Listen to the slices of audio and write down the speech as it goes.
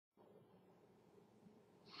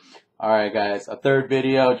Alright guys, a third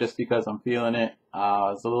video just because I'm feeling it.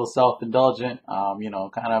 It's a little self-indulgent, kind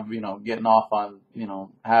of, getting off on,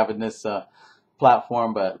 having this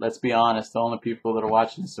platform, but let's be honest, the only people that are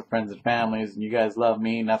watching this are friends and families, and you guys love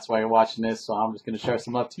me, and that's why you're watching this, so I'm just going to share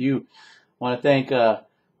some love to you. I want to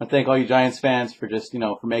thank all you Giants fans for just,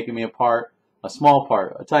 for making me a small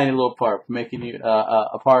part, a tiny little part, for making you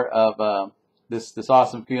a part of this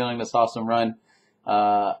awesome feeling, this awesome run.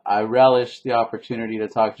 I relish the opportunity to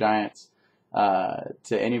talk Giants to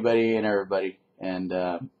anybody and everybody, and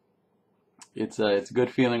it's a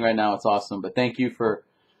good feeling right now. It's awesome. But thank you for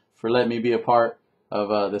letting me be a part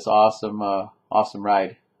of this awesome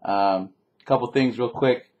ride. A couple things real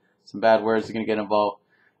quick. Some bad words are gonna get involved.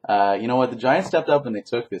 You know what? The Giants stepped up and they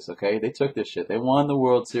took this. Okay, they took this shit. They won the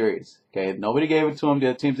World Series. Okay, nobody gave it to them. The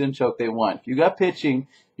other teams didn't choke. They won. If you got pitching,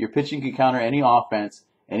 your pitching can counter any offense.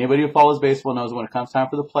 Anybody who follows baseball knows when it comes time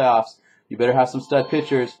for the playoffs, you better have some stud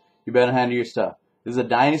pitchers. You better handle your stuff. This is a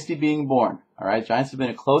dynasty being born. All right, Giants have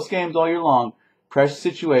been in close games all year long, pressure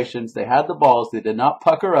situations. They had the balls. They did not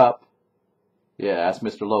pucker up. Yeah, ask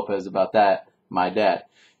Mr. Lopez about that. My dad.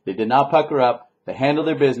 They did not pucker up. They handled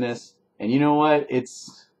their business. And you know what?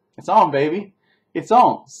 It's on, baby. It's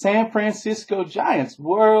on. San Francisco Giants,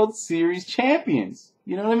 World Series champions.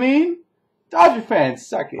 You know what I mean? Dodger fans,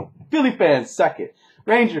 suck it. Philly fans, suck it.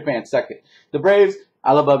 Ranger fans, suck it. The Braves,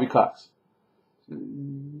 I love Bobby Cox.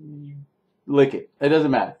 Lick it. It doesn't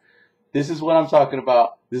matter. This is what I'm talking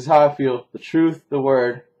about. This is how I feel. The truth, the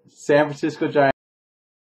word. San Francisco Giants.